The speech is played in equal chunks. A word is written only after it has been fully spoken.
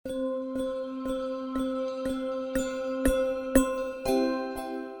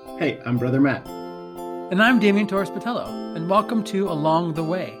Hey, I'm Brother Matt. And I'm Damien Torres Patello, and welcome to Along the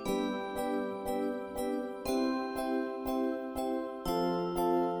Way.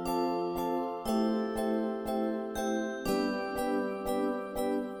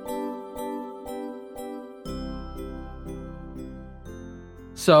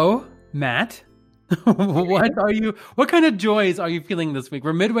 So, Matt, what kind of joys are you feeling this week?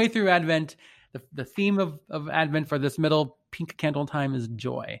 We're midway through Advent. The theme of Advent for this middle pink candle time is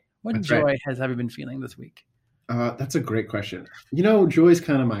joy. What That's joy right. have you been feeling this week? That's a great question. Joy is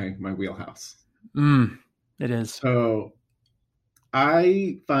kind of my wheelhouse. It is. So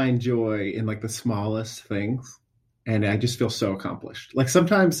I find joy in like the smallest things, and I just feel so accomplished. Like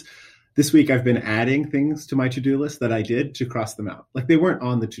sometimes this week I've been adding things to my to-do list that I did to cross them out. Like they weren't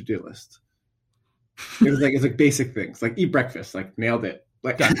on the to-do list. It's like basic things, like eat breakfast, like nailed it.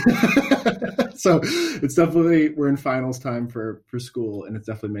 Like so it's definitely, we're in finals time for school, and it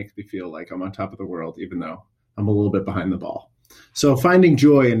definitely makes me feel like I'm on top of the world, even though I'm a little bit behind the ball. So finding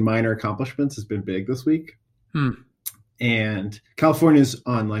joy in minor accomplishments has been big this week. And California's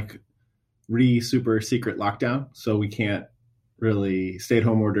on like super secret lockdown, so we can't really,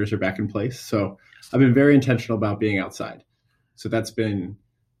 stay-at-home orders are back in place. So I've been very intentional about being outside. So that's been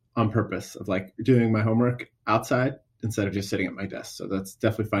on purpose of like doing my homework outside instead of just sitting at my desk. So that's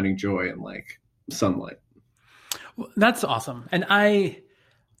definitely finding joy in like sunlight. Well, that's awesome. And I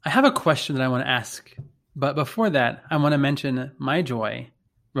have a question that I want to ask, but before that, I want to mention my joy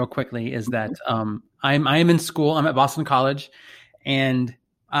real quickly is that I am in school. I'm at Boston College, and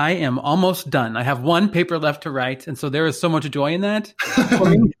I am almost done. I have one paper left to write, and so there is so much joy in that.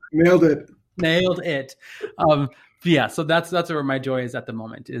 Nailed it. Nailed it. Yeah, so that's where my joy is at the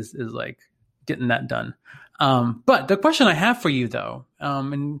moment is like getting that done. But the question I have for you though,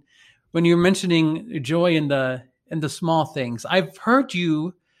 and when you're mentioning joy in the small things, I've heard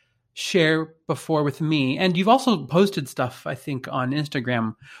you share before with me, and you've also posted stuff, I think, on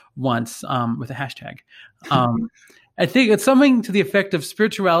Instagram once with a hashtag. I think it's something to the effect of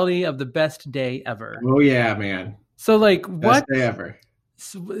spirituality of the best day ever. Oh yeah, man. So like Best day ever.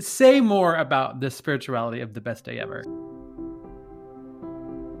 Say more about the spirituality of the best day ever.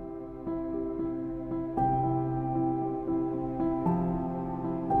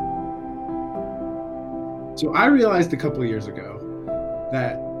 So I realized a couple of years ago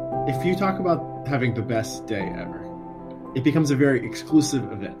that if you talk about having the best day ever, it becomes a very exclusive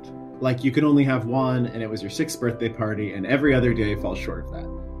event. Like you can only have one, and it was your 6th birthday party, and every other day falls short of that.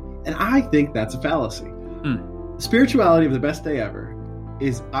 And I think that's a fallacy. Spirituality of the best day ever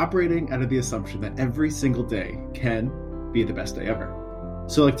is operating out of the assumption that every single day can be the best day ever.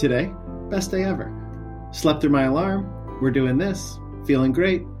 So like today, best day ever. Slept through my alarm, we're doing this, feeling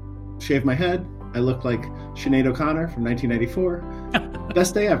great, shaved my head, I look like Sinead O'Connor from 1994.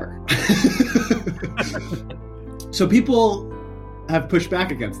 Best day ever. So people have pushed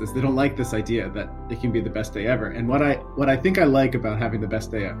back against this. They don't like this idea that it can be the best day ever. And what I think I like about having the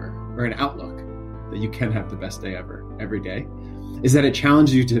best day ever, or an outlook that you can have the best day ever every day, is that it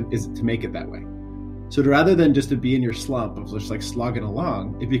challenges you to make it that way. So rather than just to be in your slump of just like slogging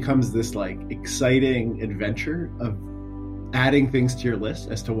along, it becomes this like exciting adventure of adding things to your list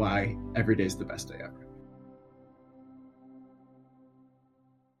as to why every day is the best day ever.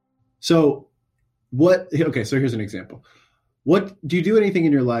 So so here's an example. What do you do anything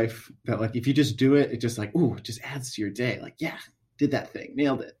in your life that like, if you just do it, it just like, it just adds to your day. Like, yeah, did that thing,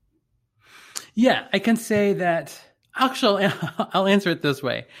 nailed it. Yeah, I can say that. Actually, I'll answer it this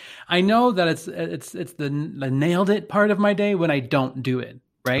way. I know that it's the nailed it part of my day when I don't do it,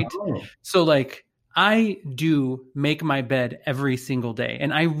 right? Oh. So like I do make my bed every single day,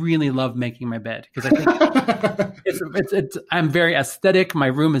 and I really love making my bed because I think I'm very aesthetic. My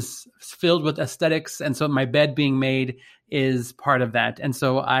room is filled with aesthetics, and so my bed being made is part of that. And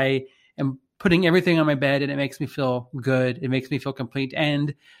so I am putting everything on my bed, and it makes me feel good. It makes me feel complete,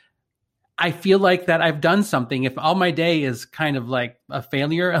 and I feel like that I've done something. If all my day is kind of like a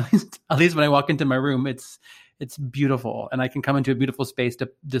failure, at least when I walk into my room, it's beautiful, and I can come into a beautiful space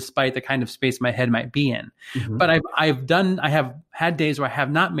despite the kind of space my head might be in. Mm-hmm. But I have had days where I have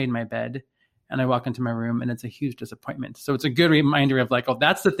not made my bed, and I walk into my room, and it's a huge disappointment. So it's a good reminder of like,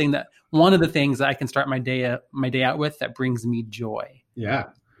 that's one of the things that I can start my day out with that brings me joy. Yeah.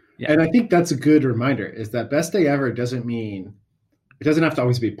 And I think that's a good reminder, is that best day ever doesn't have to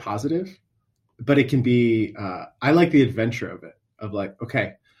always be positive, but it can be, I like the adventure of it, of like,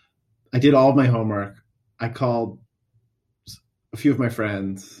 okay, I did all of my homework. I called a few of my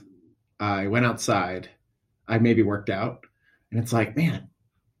friends. I went outside. I maybe worked out. And it's like, man,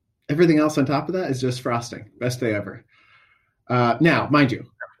 everything else on top of that is just frosting. Best day ever. Now, mind you,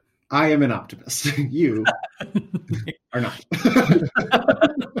 I am an optimist. You are not.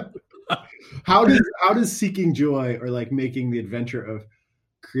 How does seeking joy or like making the adventure of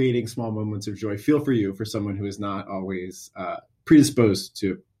creating small moments of joy feel for you, for someone who is not always predisposed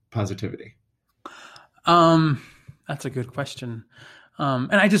to positivity? That's a good question.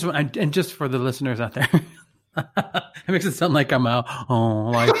 And just for the listeners out there, it makes it sound like I'm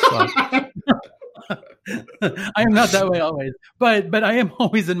life sucks. I am not that way always, but I am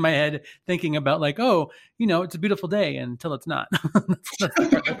always in my head thinking about like, it's a beautiful day until it's not.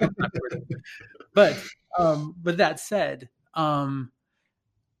 But that said, wow,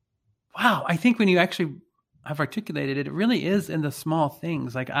 I think when you actually have articulated it, it really is in the small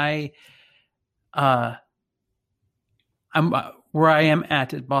things. Like I'm where I am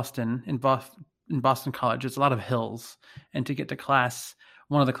at Boston, in Boston College. There's a lot of hills, and to get to class,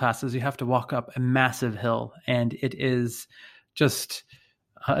 one of the classes, you have to walk up a massive hill, and it is just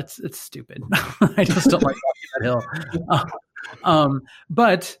it's stupid. I just don't like walking that hill.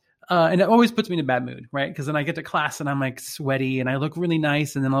 And it always puts me in a bad mood, right? Because then I get to class and I'm like sweaty and I look really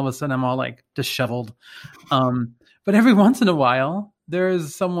nice, and then all of a sudden I'm all like disheveled. But every once in a while, there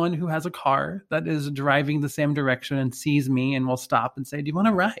is someone who has a car that is driving the same direction and sees me and will stop and say, "Do you want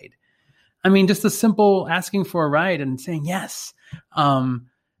to ride?" I mean, just a simple asking for a ride and saying yes, and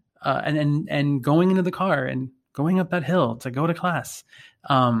going into the car and going up that hill to go to class.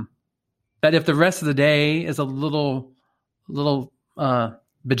 That if the rest of the day is a little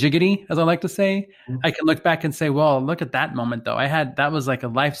bajiggity, as I like to say, I can look back and say, well, look at that moment though. That was like a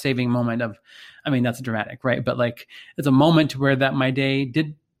life-saving moment that's dramatic, right? But like, it's a moment where that my day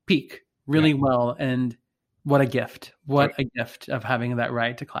did peak really well. And what a gift, a gift of having that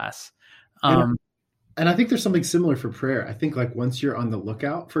ride to class. And I think there's something similar for prayer. I think like once you're on the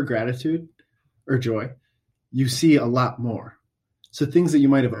lookout for gratitude or joy, you see a lot more. So things that you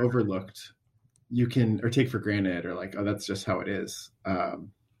might have overlooked, you can, or take for granted, or like, oh, that's just how it is.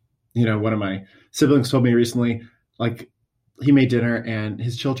 One of my siblings told me recently, like he made dinner and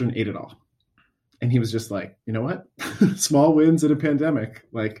his children ate it all. And he was just like, you know what? Small wins in a pandemic.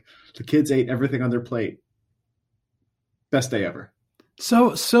 Like the kids ate everything on their plate. Best day ever.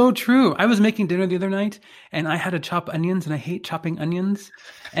 So true. I was making dinner the other night and I had to chop onions, and I hate chopping onions.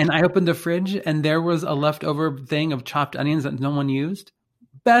 And I opened the fridge and there was a leftover thing of chopped onions that no one used.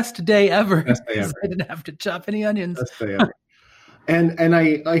 Best day ever. Best day ever. I didn't have to chop any onions. Best day ever. And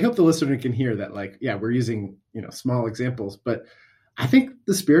I hope the listener can hear that, like, yeah, we're using, small examples, but I think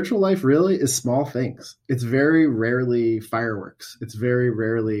the spiritual life really is small things. It's very rarely fireworks. It's very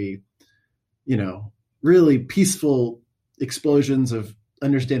rarely, really peaceful explosions of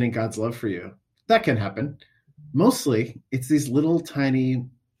understanding God's love for you. That can happen. Mostly it's these little tiny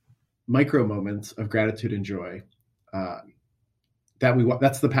micro moments of gratitude and joy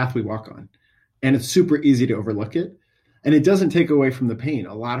that's the path we walk on. And it's super easy to overlook it. And it doesn't take away from the pain.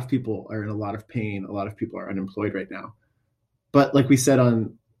 A lot of people are in a lot of pain. A lot of people are unemployed right now. But like we said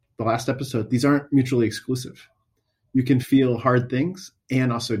on the last episode, these aren't mutually exclusive. You can feel hard things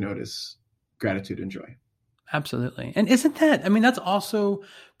and also notice gratitude and joy. Absolutely. And isn't that, that's also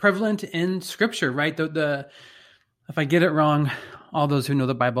prevalent in scripture, right? The if I get it wrong, all those who know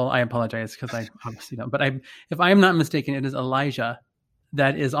the Bible, I apologize because I obviously don't. But if I am not mistaken, it is Elijah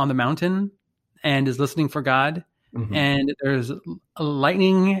that is on the mountain and is listening for God. Mm-hmm. And there's a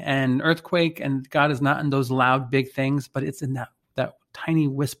lightning and earthquake, and God is not in those loud, big things, but it's in that tiny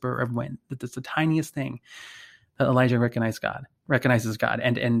whisper of wind. That's the tiniest thing that Elijah recognizes God.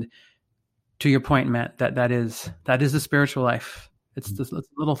 And to your point, Matt, that is the spiritual life. It's the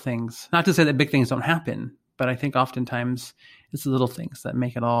little things. Not to say that big things don't happen, but I think oftentimes it's the little things that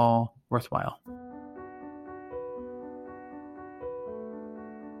make it all worthwhile.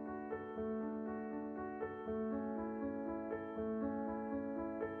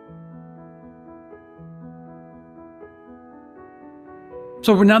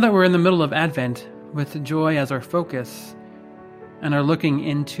 So now that we're in the middle of Advent, with joy as our focus, and are looking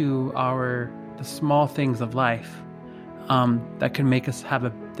into the small things of life that can make us have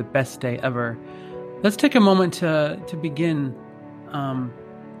the best day ever, let's take a moment to begin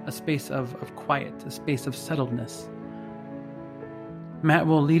a space of quiet, a space of settledness. Matt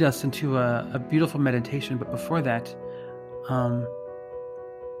will lead us into a beautiful meditation, but before that,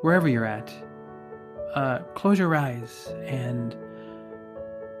 wherever you're at, close your eyes and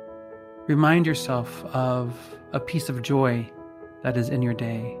remind yourself of a piece of joy that is in your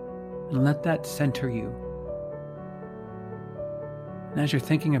day, and let that center you. And as you're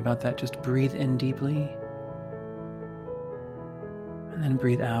thinking about that, just breathe in deeply, and then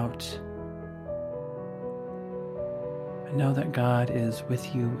breathe out. Know that God is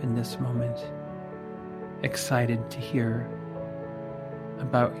with you in this moment, excited to hear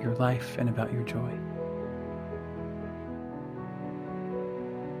about your life and about your joy.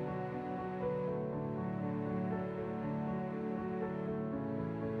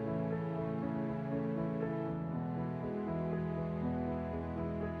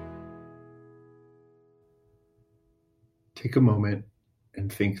 Take a moment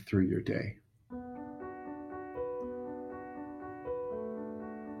and think through your day.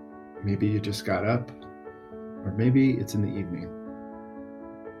 Maybe you just got up, or maybe it's in the evening.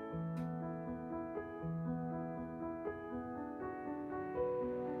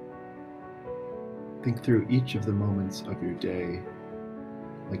 Think through each of the moments of your day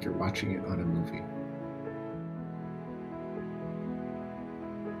like you're watching it on a movie.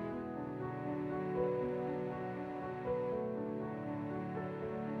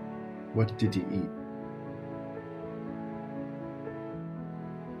 What did you eat?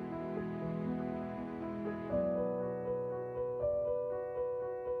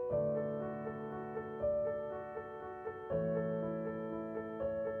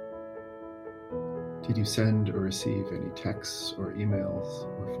 Did you send or receive any texts or emails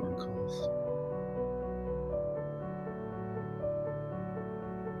or phone calls?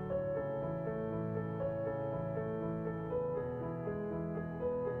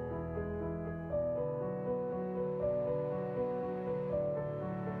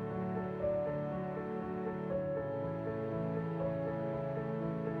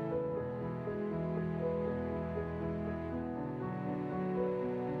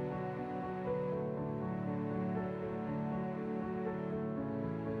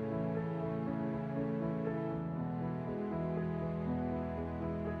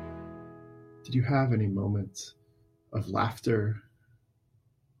 Did you have any moments of laughter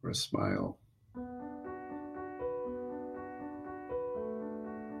or a smile?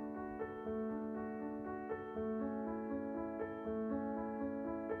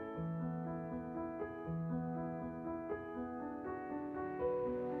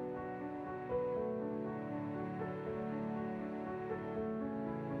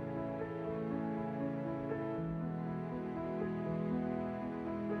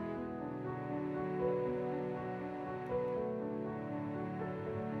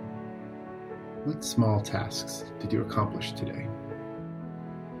 What small tasks did you accomplish today?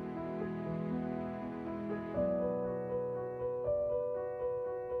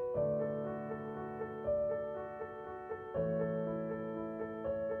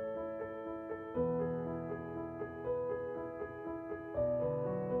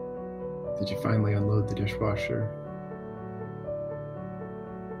 Did you finally unload the dishwasher?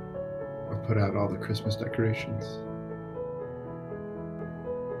 Or put out all the Christmas decorations?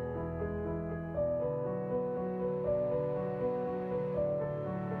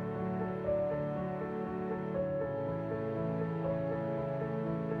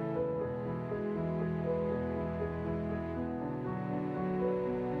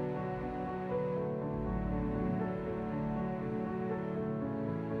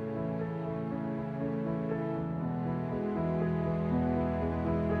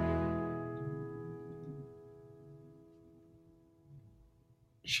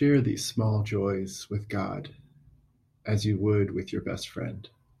 Share these small joys with God as you would with your best friend.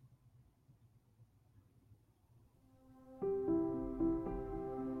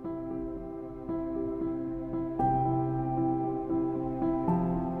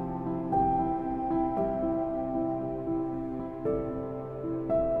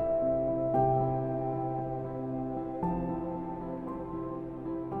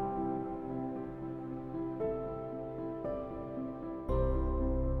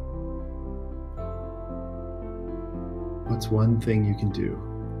 What's one thing you can do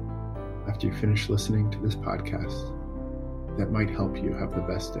after you finish listening to this podcast that might help you have the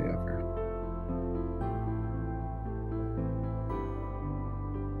best day ever?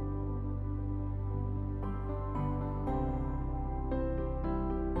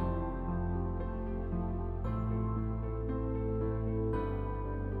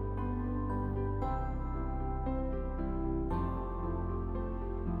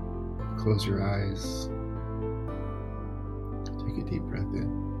 Close your eyes. Take a deep breath in.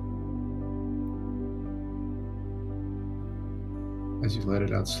 As you let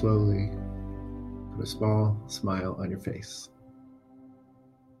it out slowly, put a small smile on your face.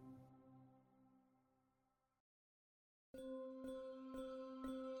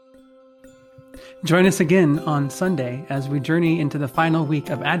 Join us again on Sunday as we journey into the final week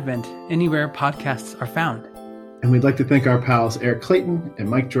of Advent, anywhere podcasts are found. And we'd like to thank our pals Eric Clayton and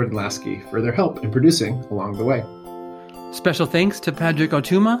Mike Jordan Lasky for their help in producing along the way. Special thanks to Patrick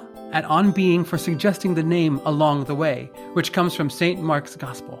Otuma at On Being for suggesting the name Along the Way, which comes from St. Mark's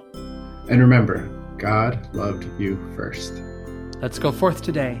Gospel. And remember, God loved you first. Let's go forth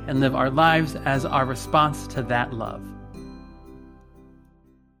today and live our lives as our response to that love.